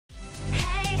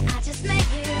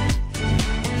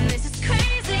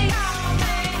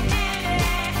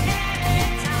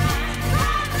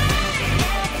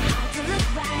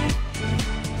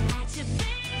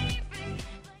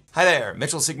Hi there,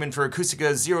 Mitchell Sigmund for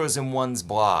Acoustica Zeros and Ones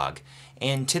blog.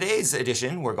 In today's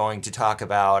edition, we're going to talk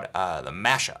about the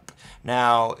mashup.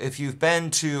 Now, if you've been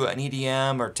to an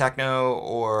EDM or techno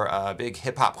or a big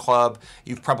hip-hop club,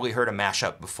 you've probably heard a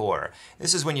mashup before.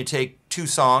 This is when you take two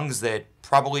songs that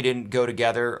probably didn't go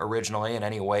together originally in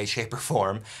any way, shape, or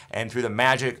form, and through the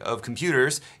magic of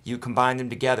computers, you combine them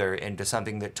together into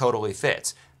something that totally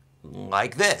fits.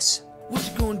 Like this.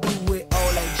 What you gonna do with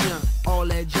all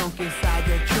that junk inside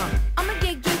your trunk? I'ma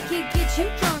get you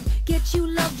drunk, get you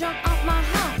love drunk off my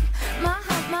hump, my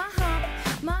hump, my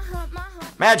hump, my hump, my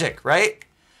hump. Magic, right?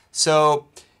 So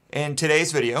in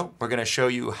today's video, we're going to show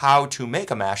you how to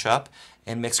make a mashup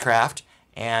in Mixcraft,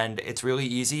 and it's really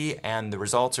easy, and the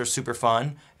results are super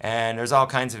fun, and there's all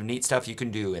kinds of neat stuff you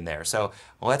can do in there. So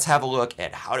let's have a look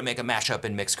at how to make a mashup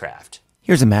in Mixcraft.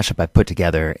 Here's a mashup I put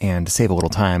together, and to save a little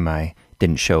time, I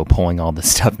didn't show pulling all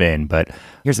this stuff in, but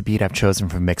here's a beat I've chosen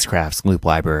from Mixcraft's loop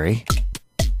library.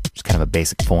 Just kind of a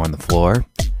basic 4 on the floor,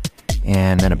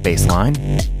 and then a bass line,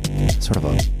 sort of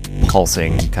a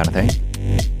pulsing kind of thing.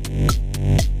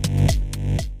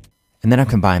 And then I've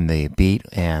combined the beat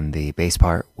and the bass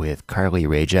part with Carly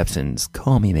Rae Jepsen's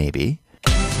Call Me Maybe.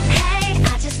 Hey,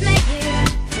 I just met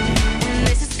you, and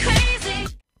this is crazy.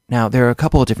 Now, there are a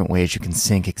couple of different ways you can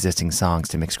sync existing songs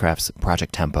to Mixcraft's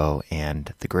project tempo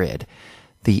and the grid.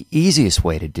 The easiest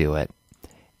way to do it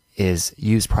is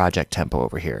use project tempo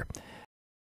over here.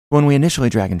 When we initially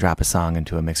drag and drop a song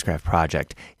into a Mixcraft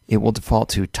project, it will default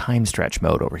to time stretch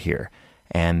mode over here.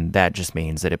 And that just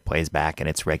means that it plays back in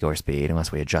its regular speed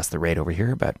unless we adjust the rate over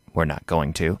here, but we're not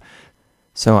going to.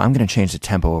 So I'm going to change the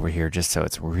tempo over here just so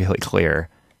it's really clear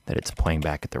that it's playing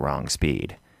back at the wrong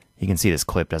speed. You can see this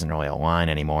clip doesn't really align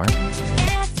anymore.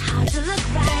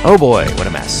 Oh boy, what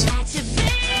a mess.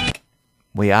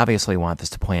 We obviously want this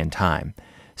to play in time.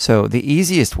 So the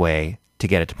easiest way to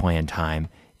get it to play in time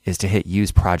is to hit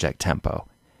Use Project Tempo.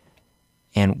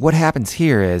 And what happens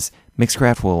here is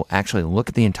Mixcraft will actually look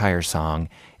at the entire song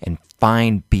and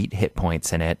find beat hit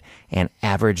points in it and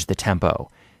average the tempo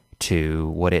to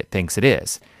what it thinks it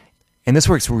is. And this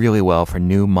works really well for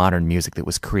new modern music that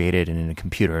was created in a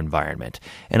computer environment.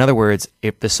 In other words,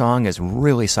 if the song is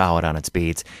really solid on its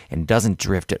beats and doesn't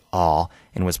drift at all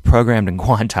and was programmed and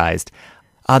quantized,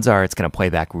 odds are it's going to play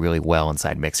back really well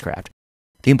inside Mixcraft.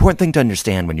 The important thing to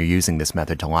understand when you're using this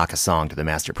method to lock a song to the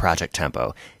master project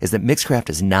tempo is that Mixcraft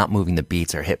is not moving the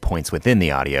beats or hit points within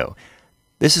the audio.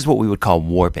 This is what we would call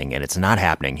warping, and it's not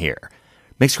happening here.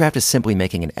 Mixcraft is simply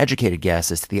making an educated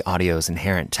guess as to the audio's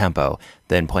inherent tempo,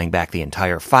 then playing back the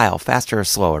entire file faster or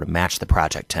slower to match the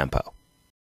project tempo.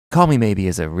 Call Me Maybe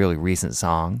is a really recent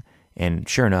song, and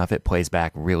sure enough, it plays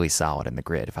back really solid in the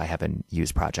grid if I haven't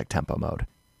used project tempo mode.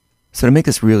 So to make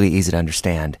this really easy to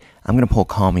understand, I'm going to pull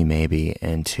Call Me Maybe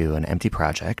into an empty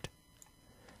project.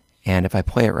 And if I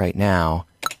play it right now,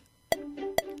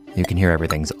 you can hear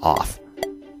everything's off.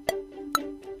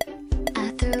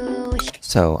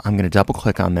 So I'm going to double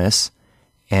click on this.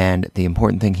 And the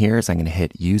important thing here is I'm going to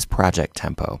hit Use Project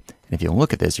Tempo. And if you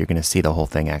look at this, you're going to see the whole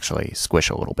thing actually squish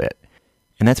a little bit.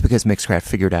 And that's because Mixcraft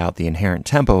figured out the inherent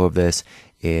tempo of this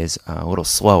is a little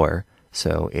slower.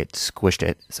 So it squished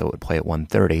it so it would play at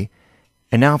 130.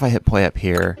 And now if I hit play up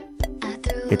here,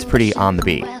 it's pretty on the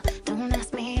beat.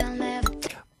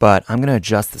 But I'm going to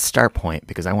adjust the start point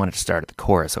because I want it to start at the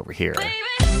chorus over here.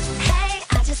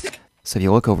 So if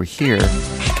you look over here,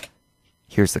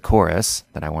 here's the chorus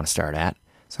that I want to start at.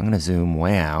 So I'm going to zoom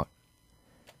way out.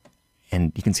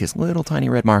 And you can see this little tiny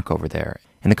red mark over there.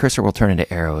 And the cursor will turn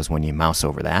into arrows when you mouse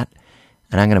over that.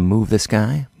 And I'm going to move this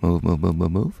guy, move,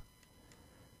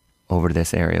 over to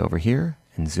this area over here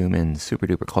and zoom in super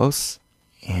duper close.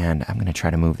 And I'm going to try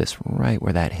to move this right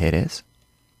where that hit is.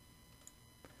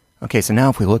 Okay, so now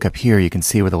if we look up here, you can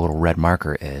see where the little red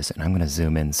marker is, and I'm going to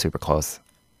zoom in super close.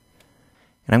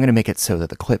 And I'm going to make it so that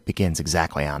the clip begins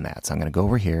exactly on that. So I'm going to go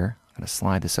over here, I'm going to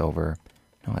slide this over,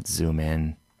 now let's zoom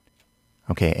in.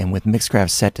 Okay, and with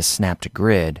Mixcraft set to snap to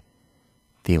grid,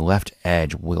 the left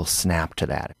edge will snap to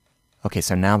that. Okay,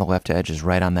 so now the left edge is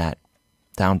right on that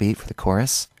downbeat for the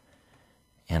chorus.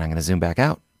 And I'm going to zoom back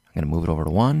out, I'm going to move it over to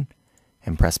 1,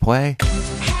 and press play.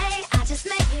 Hey, I just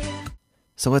met you.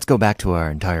 So let's go back to our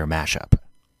entire mashup.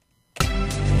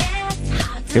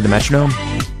 Hear the metronome?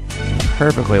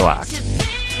 Perfectly locked.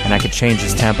 And I could change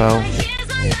this tempo,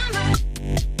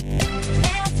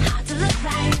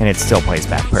 and it still plays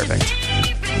back perfect.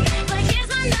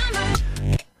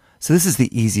 So this is the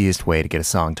easiest way to get a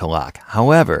song to lock.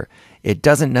 However, it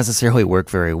doesn't necessarily work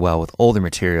very well with older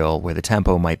material where the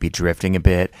tempo might be drifting a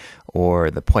bit or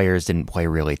the players didn't play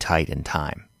really tight in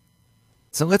time.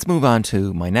 So let's move on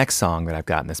to my next song that I've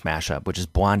got in this mashup, which is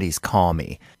Blondie's Call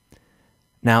Me.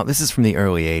 Now, this is from the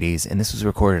early 80s, and this was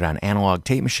recorded on analog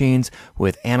tape machines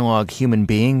with analog human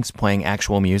beings playing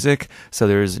actual music, so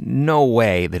there's no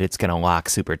way that it's going to lock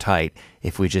super tight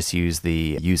if we just use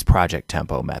the use project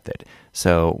tempo method.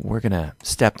 So we're going to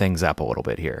step things up a little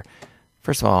bit here.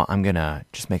 First of all, I'm going to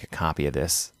just make a copy of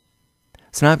this.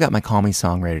 So now I've got my Call Me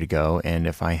song ready to go, and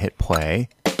if I hit play,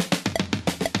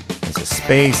 there's a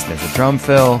space, there's a drum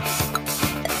fill,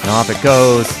 and off it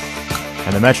goes.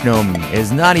 And the metronome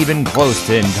is not even close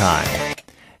to in time.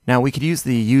 Now we could use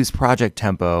the use project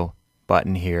tempo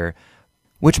button here,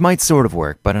 which might sort of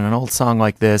work, but in an old song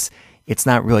like this, it's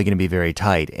not really going to be very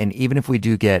tight. And even if we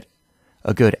do get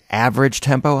a good average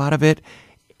tempo out of it,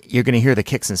 you're going to hear the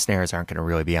kicks and snares aren't going to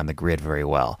really be on the grid very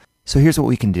well. So here's what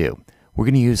we can do. We're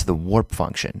going to use the warp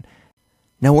function.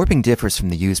 Now, warping differs from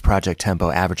the use project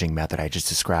tempo averaging method I just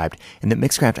described in that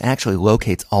Mixcraft actually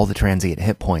locates all the transient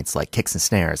hit points like kicks and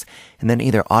snares, and then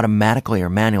either automatically or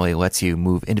manually lets you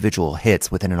move individual hits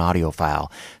within an audio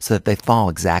file so that they fall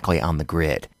exactly on the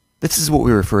grid. This is what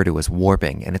we refer to as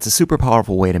warping, and it's a super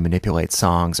powerful way to manipulate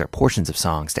songs or portions of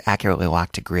songs to accurately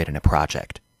lock to grid in a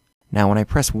project. Now, when I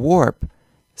press warp,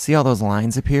 see all those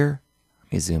lines appear?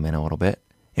 Let me zoom in a little bit.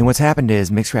 And what's happened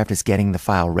is Mixcraft is getting the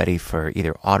file ready for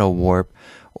either auto warp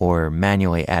or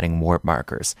manually adding warp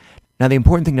markers. Now the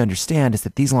important thing to understand is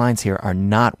that these lines here are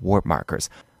not warp markers.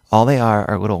 All they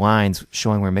are little lines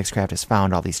showing where Mixcraft has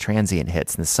found all these transient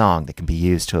hits in the song that can be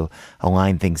used to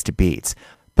align things to beats.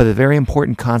 But the very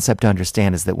important concept to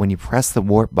understand is that when you press the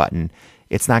warp button,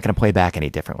 it's not going to play back any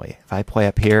differently. If I play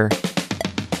up here,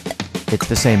 it's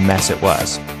the same mess it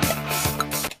was.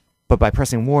 But by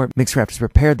pressing warp, Mixcraft has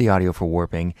prepared the audio for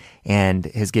warping and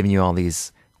has given you all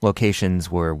these locations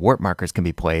where warp markers can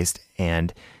be placed,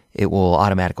 and it will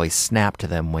automatically snap to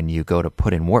them when you go to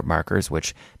put in warp markers,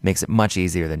 which makes it much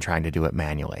easier than trying to do it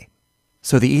manually.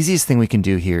 So the easiest thing we can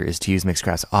do here is to use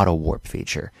Mixcraft's auto warp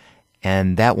feature,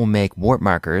 and that will make warp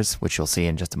markers, which you'll see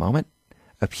in just a moment,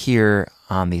 appear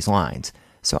on these lines.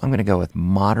 So I'm going to go with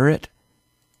moderate,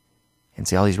 and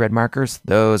see all these red markers?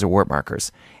 Those are warp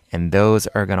markers. And those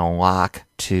are going to lock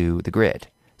to the grid.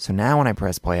 So now when I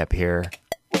press play up here,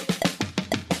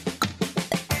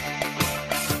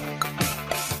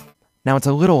 now it's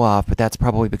a little off, but that's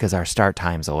probably because our start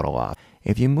time's a little off.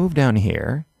 If you move down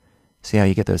here, see how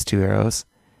you get those two arrows?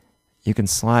 You can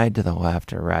slide to the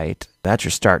left or right. That's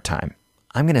your start time.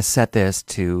 I'm going to set this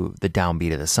to the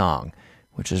downbeat of the song,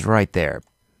 which is right there.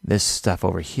 This stuff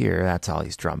over here, that's all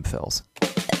these drum fills.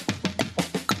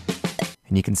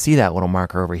 And you can see that little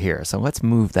marker over here. So let's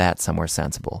move that somewhere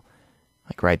sensible,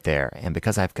 like right there. And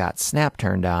because I've got snap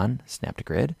turned on, snap to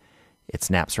grid, it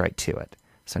snaps right to it.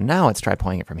 So now let's try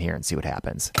playing it from here and see what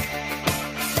happens.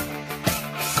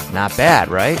 Not bad,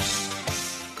 right?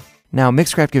 Now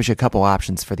Mixcraft gives you a couple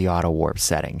options for the auto warp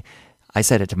setting. I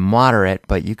set it to moderate,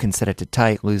 but you can set it to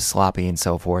tight, loose, sloppy, and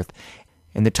so forth.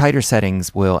 And the tighter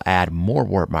settings will add more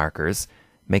warp markers,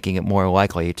 making it more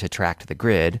likely to track to the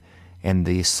grid. And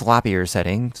the sloppier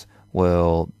settings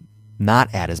will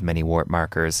not add as many warp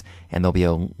markers, and they'll be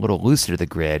a little looser to the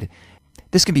grid.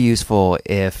 This can be useful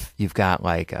if you've got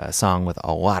like a song with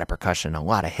a lot of percussion, a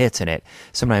lot of hits in it.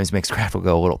 Sometimes Mixcraft will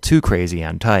go a little too crazy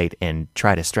on tight and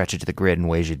try to stretch it to the grid in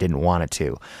ways you didn't want it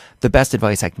to. The best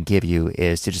advice I can give you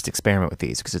is to just experiment with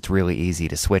these because it's really easy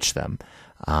to switch them.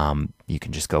 You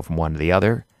can just go from one to the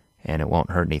other, and it won't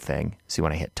hurt anything. See,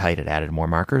 when I hit tight, it added more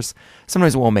markers.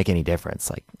 Sometimes it won't make any difference.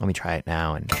 Like, let me try it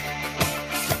now, and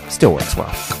still works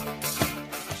well.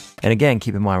 And again,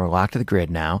 keep in mind we're locked to the grid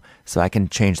now, so I can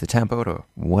change the tempo to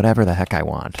whatever the heck I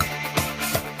want.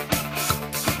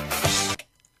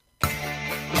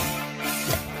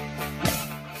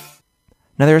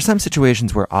 Now there are some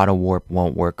situations where auto warp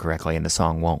won't work correctly and the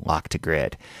song won't lock to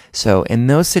grid. So in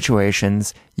those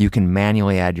situations, you can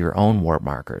manually add your own warp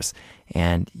markers.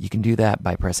 And you can do that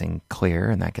by pressing clear,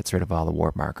 and that gets rid of all the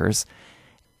warp markers.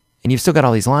 And you've still got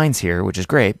all these lines here, which is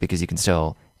great because you can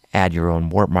still add your own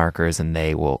warp markers and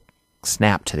they will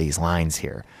snap to these lines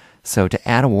here. So to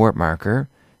add a warp marker,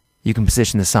 you can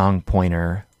position the song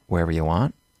pointer wherever you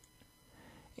want.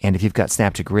 And if you've got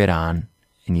snap to grid on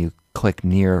and you click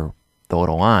near the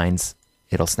little lines,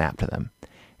 it'll snap to them.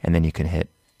 And then you can hit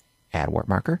add warp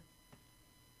marker.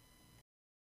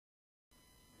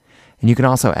 And you can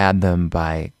also add them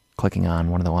by clicking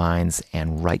on one of the lines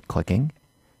and right-clicking,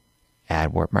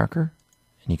 add warp marker,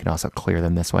 and you can also clear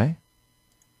them this way.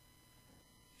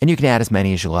 And you can add as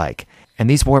many as you like. And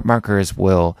these warp markers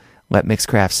will let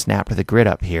Mixcraft snap to the grid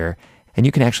up here, and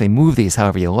you can actually move these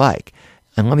however you like.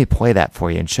 And let me play that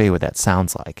for you and show you what that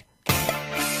sounds like. If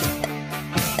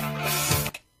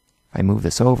I move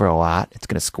this over a lot, it's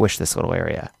going to squish this little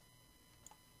area.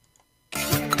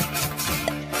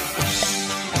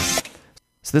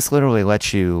 So this literally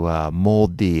lets you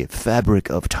mold the fabric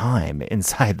of time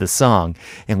inside the song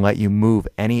and let you move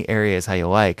any areas how you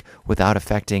like without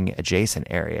affecting adjacent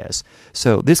areas.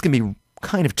 So this can be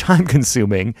kind of time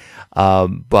consuming,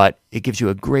 but it gives you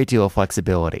a great deal of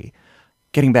flexibility.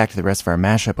 Getting back to the rest of our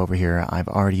mashup over here, I've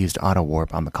already used auto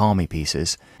warp on the Call Me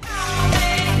pieces.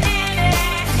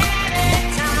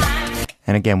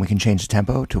 And again, we can change the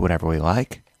tempo to whatever we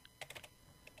like.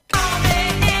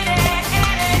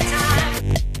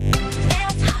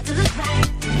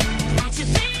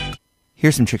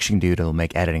 Here's some tricks you can do to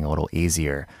make editing a little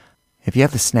easier. If you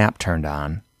have the snap turned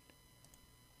on,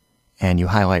 and you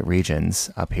highlight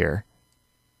regions up here,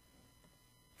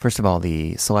 first of all,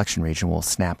 the selection region will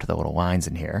snap to the little lines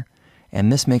in here.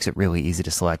 And this makes it really easy to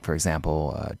select, for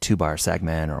example, a 2-bar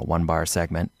segment or a 1-bar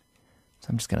segment. So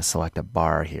I'm just going to select a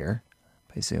bar here.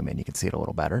 If I zoom in, you can see it a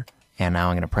little better. And now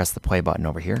I'm going to press the play button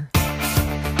over here.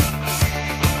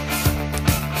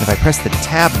 If I press the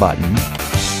tab button,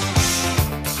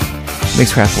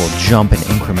 Mixcraft will jump in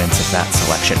increments of that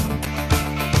selection.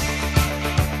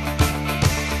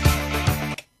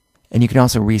 And you can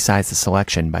also resize the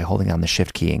selection by holding down the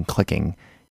Shift key and clicking.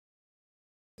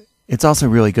 It's also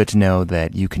really good to know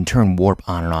that you can turn warp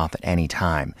on and off at any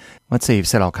time. Let's say you've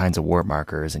set all kinds of warp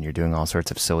markers and you're doing all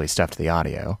sorts of silly stuff to the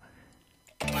audio.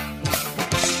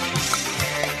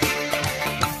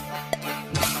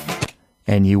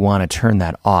 And you want to turn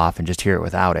that off and just hear it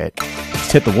without it.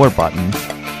 Just hit the warp button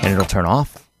and it'll turn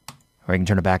off. Or you can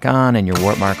turn it back on and your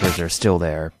warp markers are still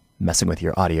there, messing with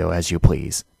your audio as you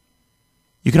please.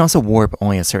 You can also warp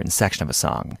only a certain section of a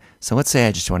song. So let's say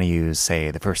I just want to use,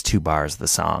 say, the first 2 bars of the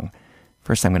song.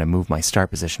 First I'm going to move my start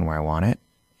position where I want it,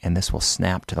 and this will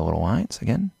snap to the little lines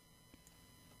again.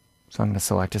 So I'm going to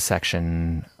select a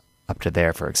section up to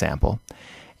there, for example.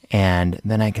 And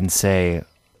then I can say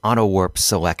auto warp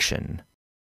selection.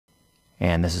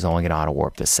 And this is only going to auto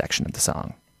warp this section of the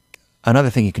song.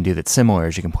 Another thing you can do that's similar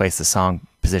is you can place the song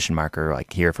position marker,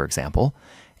 like here, for example,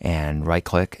 and right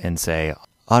click and say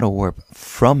auto warp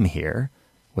from here,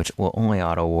 which will only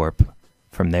auto warp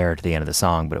from there to the end of the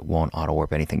song, but it won't auto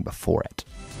warp anything before it.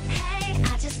 Hey,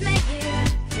 I just made